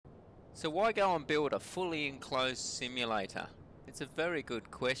So why go and build a fully enclosed simulator? It's a very good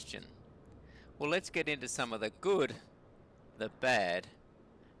question. Well, let's get into some of the good, the bad,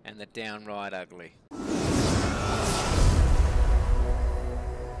 and the downright ugly.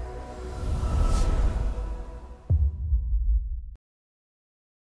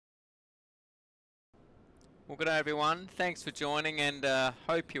 Well, good day everyone. Thanks for joining and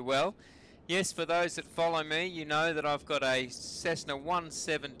hope you're well. Yes, for those that follow me, you know that I've got a Cessna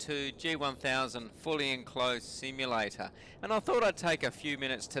 172 G1000 fully enclosed simulator. And I thought I'd take a few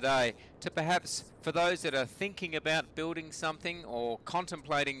minutes today to perhaps, for those that are thinking about building something or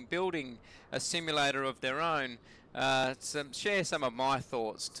contemplating building a simulator of their own, share some of my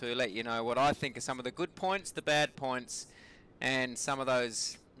thoughts to let you know what I think are some of the good points, the bad points, and some of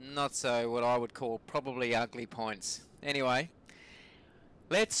those not so what I would call probably ugly points. Anyway,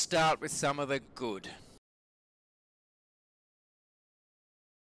 let's start with some of the good.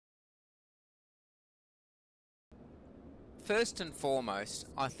 First and foremost,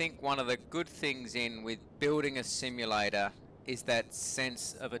 I think one of the good things with building a simulator is that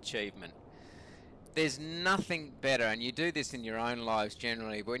sense of achievement. There's nothing better, and you do this in your own lives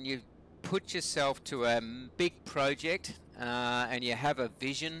generally, when you put yourself to a big project and you have a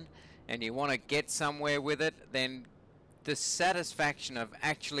vision and you want to get somewhere with it, then the satisfaction of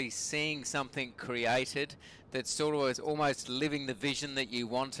actually seeing something created that sort of is almost living the vision that you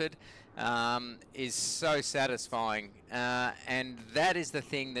wanted is so satisfying, and that is the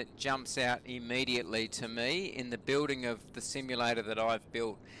thing that jumps out immediately to me in the building of the simulator that I've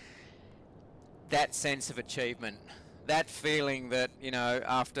built. That sense of achievement, that feeling that, you know,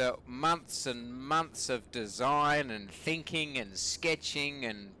 after months and months of design and thinking and sketching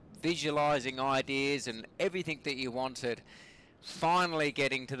and visualizing ideas and everything that you wanted, finally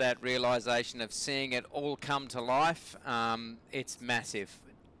getting to that realization of seeing it all come to life, it's massive.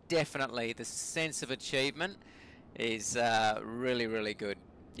 Definitely the sense of achievement is really, really good.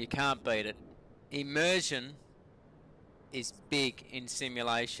 You can't beat it. Immersion is big in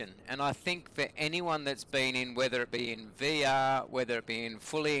simulation, and I think for anyone that's been in, whether it be in VR, whether it be in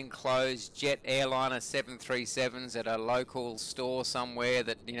fully enclosed jet airliner 737s at a local store somewhere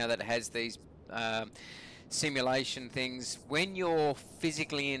that, you know, that has these simulation things, when you're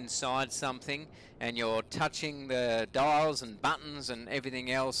physically inside something and you're touching the dials and buttons and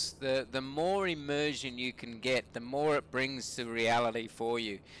everything else, the more immersion you can get, the more it brings to reality for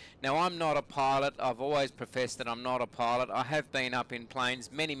you. Now, I'm not a pilot. I've always professed that I'm not a pilot. I have been up in planes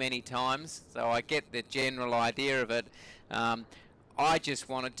many times, so I get the general idea of it. I just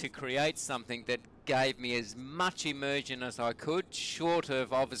wanted to create something that gave me as much immersion as I could, short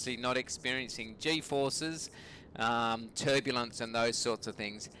of obviously not experiencing G-forces, turbulence and those sorts of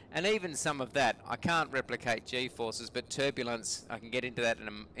things. And even some of that, I can't replicate G-forces, but turbulence, I can get into that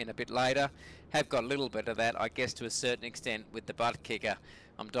in a bit later. Have got a little bit of that, I guess, to a certain extent with the butt kicker.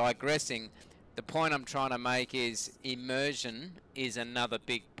 I'm digressing. The point I'm trying to make is immersion is another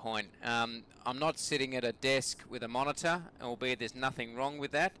big point. I'm not sitting at a desk with a monitor, albeit there's nothing wrong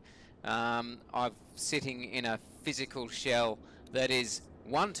with that. I'm sitting in a physical shell that is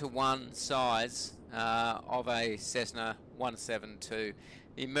 1-to-1 size of a Cessna 172.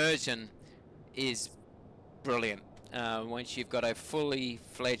 Immersion is brilliant once you've got a fully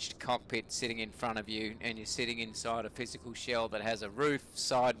fledged cockpit sitting in front of you and you're sitting inside a physical shell that has a roof,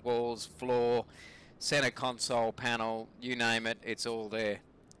 side walls, floor, center console, panel, you name it, it's all there.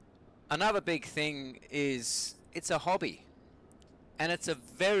 Another big thing is it's a hobby. And it's a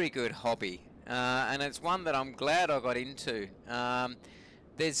very good hobby, and it's one that I'm glad I got into.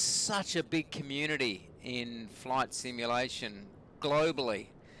 There's such a big community in flight simulation globally.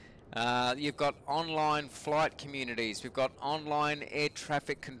 You've got online flight communities, we've got online air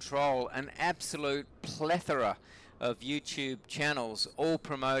traffic control, an absolute plethora of YouTube channels all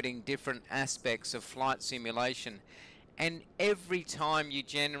promoting different aspects of flight simulation. And every time you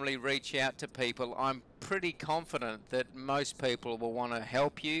generally reach out to people, I'm pretty confident that most people will want to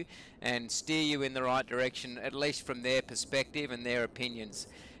help you and steer you in the right direction, at least from their perspective and their opinions.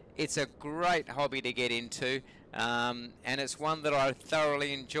 It's a great hobby to get into, and it's one that I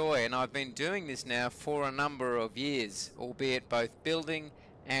thoroughly enjoy, and I've been doing this now for a number of years, albeit both building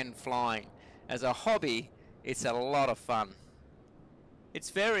and flying. As a hobby, it's a lot of fun. It's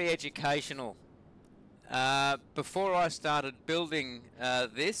very educational. Before I started building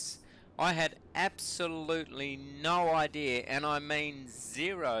this, I had absolutely no idea, and I mean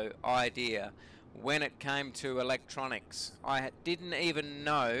zero idea, when it came to electronics. I didn't even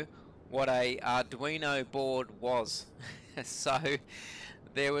know what a Arduino board was. So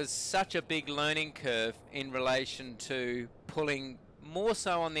there was such a big learning curve in relation to pulling more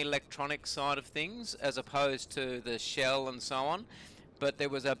so on the electronic side of things as opposed to the shell and so on. But there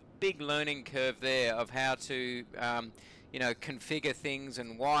was a big learning curve there of how to you know, configure things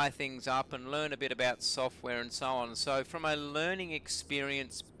and wire things up and learn a bit about software and so on. So from a learning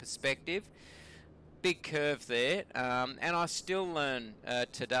experience perspective, big curve there, and I still learn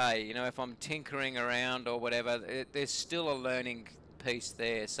today. You know, if I'm tinkering around or whatever, there's still a learning piece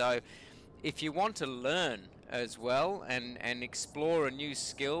there. So if you want to learn as well and explore a new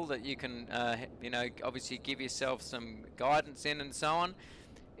skill that you can you know, obviously give yourself some guidance in and so on,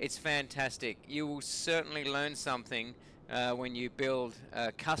 it's fantastic. You will certainly learn something when you build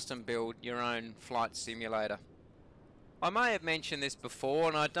custom build your own flight simulator. I may have mentioned this before,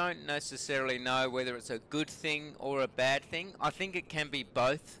 and I don't necessarily know whether it's a good thing or a bad thing. I think it can be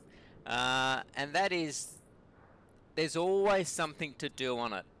both, and that is there's always something to do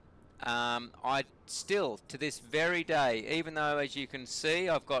on it. I still, to this very day, even though, as you can see,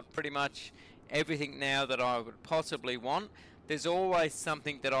 I've got pretty much everything now that I would possibly want, there's always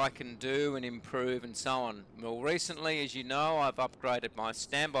something that I can do and improve and so on. Well, recently, as you know, I've upgraded my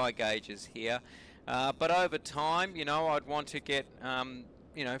standby gauges here, but over time, you know, I'd want to get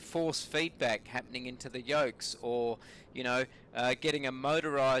you know, force feedback happening into the yokes, or you know, getting a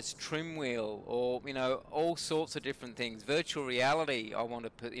motorized trim wheel, or you know, all sorts of different things. Virtual reality I want to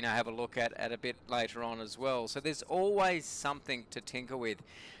put, you know, have a look at a bit later on as well. So there's always something to tinker with,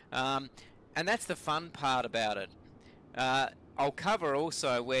 and that's the fun part about it. I'll cover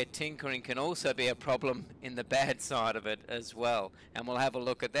also where tinkering can also be a problem in the bad side of it as well, and we'll have a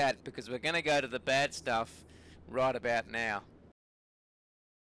look at that because we're going to go to the bad stuff right about now.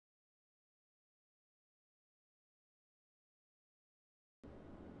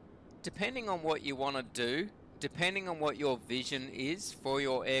 Depending on what you want to do, depending on what your vision is for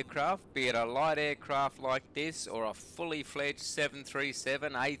your aircraft, be it a light aircraft like this or a fully fledged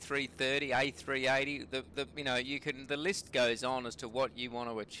 737, A330, A380, you know, you can, the list goes on as to what you want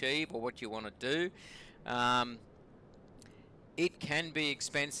to achieve or what you want to do. It can be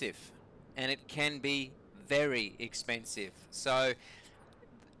expensive, and it can be very expensive. So,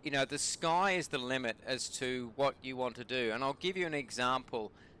 you know, the sky is the limit as to what you want to do. And I'll give you an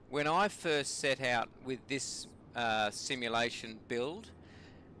example. When I first set out with this simulation build,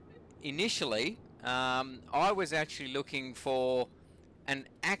 initially I was actually looking for an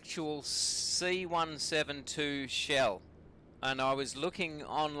actual C172 shell, and I was looking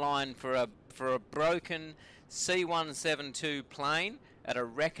online for a broken C172 plane at a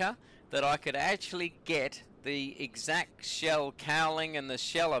wrecker that I could actually get the exact shell cowling and the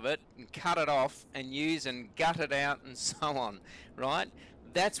shell of it and cut it off and use and gut it out and so on, right?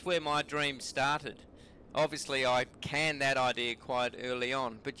 That's where my dream started. Obviously I canned that idea quite early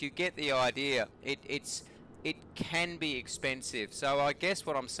on, but you get the idea. It can be expensive. So I guess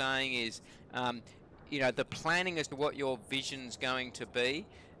what I'm saying is, you know, the planning as to what your vision's going to be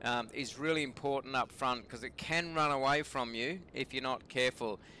is really important up front, because it can run away from you if you're not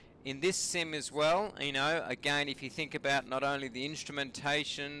careful. In this sim as well, you know, again, if you think about not only the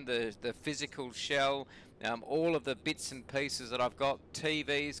instrumentation, the physical shell, all of the bits and pieces that I've got,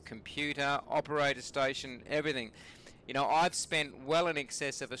 TVs, computer, operator station, everything. You know, I've spent well in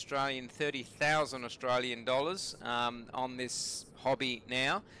excess of 30,000 Australian dollars on this hobby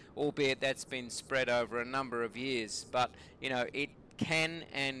now, albeit that's been spread over a number of years. But, you know, it can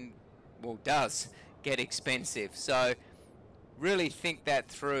and, well, does get expensive. So really think that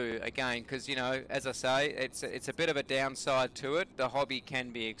through again, because, you know, as I say, it's a bit of a downside to it. The hobby can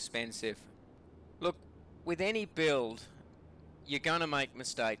be expensive. Look, with any build, you're going to make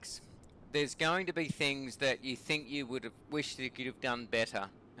mistakes. There's going to be things that you think you would have wished you could have done better.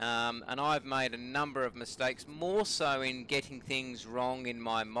 And I've made a number of mistakes, more so in getting things wrong in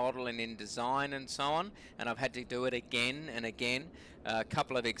my model and in design and so on, and I've had to do it again and again. A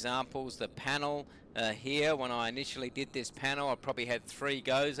couple of examples, the panel here, when I initially did this panel, I probably had 3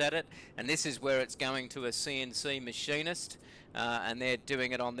 goes at it, and this is where it's going to a CNC machinist, and they're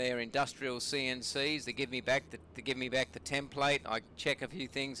doing it on their industrial CNCs. They give me back the template. I check a few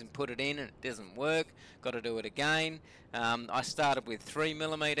things and put it in, and it doesn't work. Got to do it again. I started with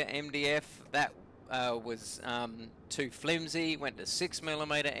 3mm MDF. That was too flimsy. Went to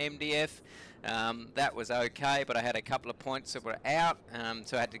 6mm MDF. That was okay, but I had a couple of points that were out,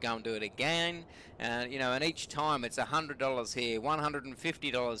 so I had to go and do it again. You know, and each time it's $100 here,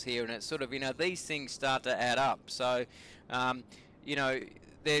 $150 here, and it's sort of, you know, these things start to add up. So, you know,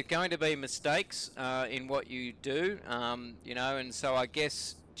 there are going to be mistakes in what you do, you know, and so I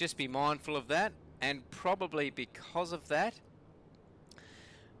guess just be mindful of that. And probably because of that,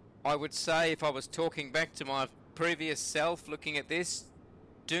 I would say, if I was talking back to my previous self looking at this,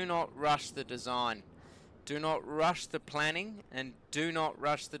 do not rush the design. Do not rush the planning, and do not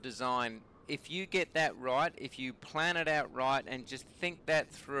rush the design. If you get that right, if you plan it out right and just think that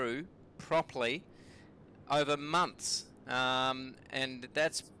through properly over months, and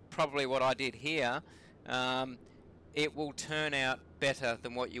that's probably what I did here, it will turn out better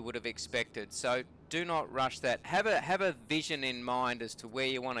than what you would have expected. So do not rush that. Have a vision in mind as to where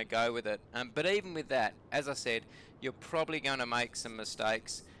you want to go with it. But even with that, as I said, you're probably going to make some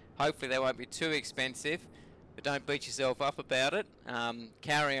mistakes. Hopefully they won't be too expensive, but don't beat yourself up about it.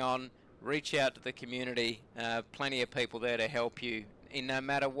 Carry on, reach out to the community. Plenty of people there to help you in no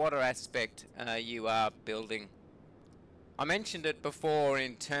matter what aspect you are building. I mentioned it before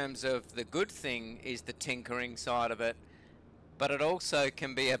in terms of the good thing is the tinkering side of it, but it also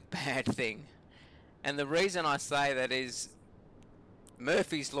can be a bad thing. And the reason I say that is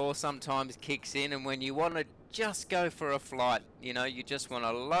Murphy's Law sometimes kicks in, and when you want to just go for a flight, you know, you just want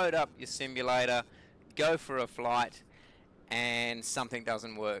to load up your simulator, go for a flight, and something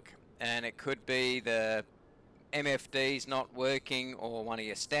doesn't work. And it could be the MFD's not working, or one of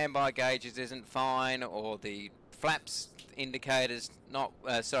your standby gauges isn't fine, or the flaps indicators not,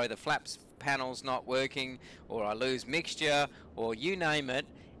 the flaps panel's not working, or I lose mixture, or you name it,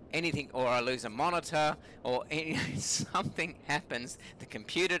 anything, or I lose a monitor, or something happens, the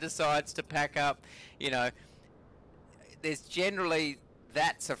computer decides to pack up, you know, there's generally,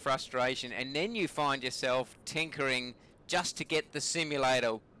 that's a frustration, and then you find yourself tinkering just to get the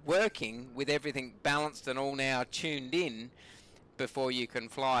simulator working with everything balanced and all now tuned in before you can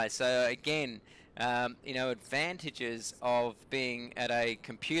fly. So again, you know, advantages of being at a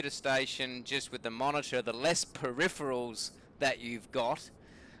computer station just with the monitor, the less peripherals that you've got,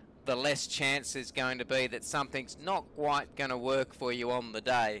 the less chance is going to be that something's not quite going to work for you on the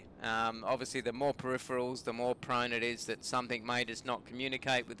day. Obviously, the more peripherals, the more prone it is that something may just not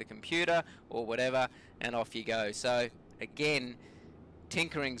communicate with the computer or whatever, and off you go. So again,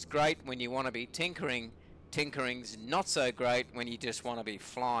 tinkering's great when you want to be tinkering. Tinkering's not so great when you just want to be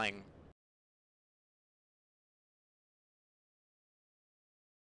flying.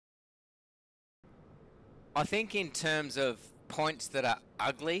 I think in terms of points that are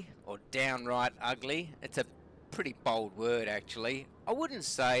ugly or downright ugly, it's a pretty bold word actually. I wouldn't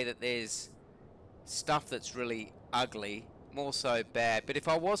say that there's stuff that's really ugly, more so bad, but if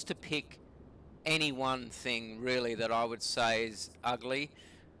I was to pick any one thing really that I would say is ugly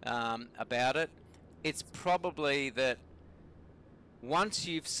about it, it's probably that once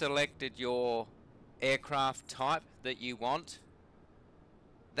you've selected your aircraft type that you want,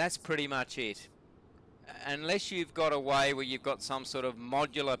 that's pretty much it. Unless you've got a way where you've got some sort of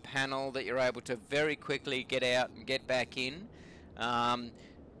modular panel that you're able to very quickly get out and get back in,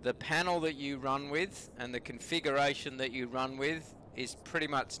 the panel that you run with and the configuration that you run with is pretty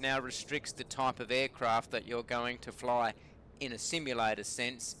much now restricts the type of aircraft that you're going to fly in a simulator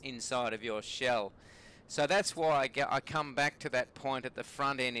sense inside of your shell. So that's why I come back to that point at the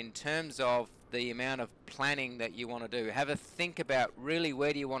front end in terms of the amount of planning that you want to do. Have a think about really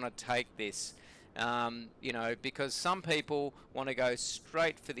where do you want to take this. You know, because some people want to go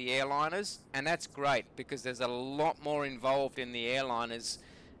straight for the airliners, and that's great because there's a lot more involved in the airliners,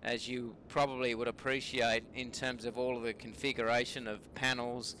 as you probably would appreciate, in terms of all of the configuration of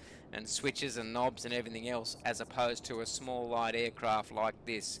panels and switches and knobs and everything else, as opposed to a small light aircraft like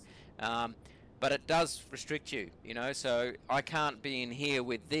this. But it does restrict you, you know, so I can't be in here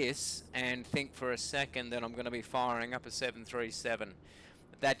with this and think for a second that I'm going to be firing up a 737.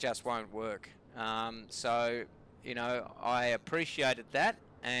 That just won't work. So, you know, I appreciated that,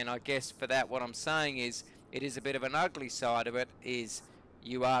 and I guess for that what I'm saying is it is a bit of an ugly side of it is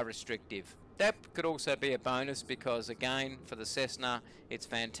you are restrictive. That could also be a bonus because again for the Cessna it's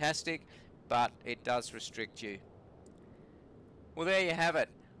fantastic, but it does restrict you. Well, there you have it.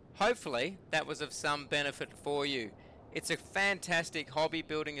 Hopefully that was of some benefit for you. It's a fantastic hobby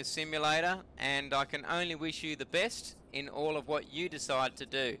building a simulator, and I can only wish you the best in all of what you decide to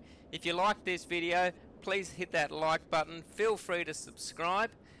do. If you like this video, please hit that like button. Feel free to subscribe.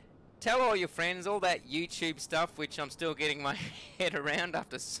 Tell all your friends all that YouTube stuff, which I'm still getting my head around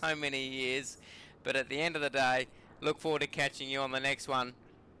after so many years. But at the end of the day, look forward to catching you on the next one.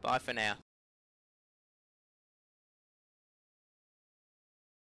 Bye for now.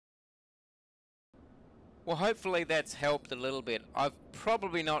 Well, hopefully that's helped a little bit. I've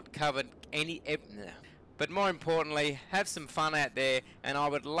probably not covered any... But more importantly, have some fun out there, and I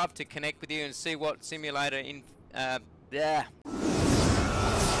would love to connect with you and see what simulator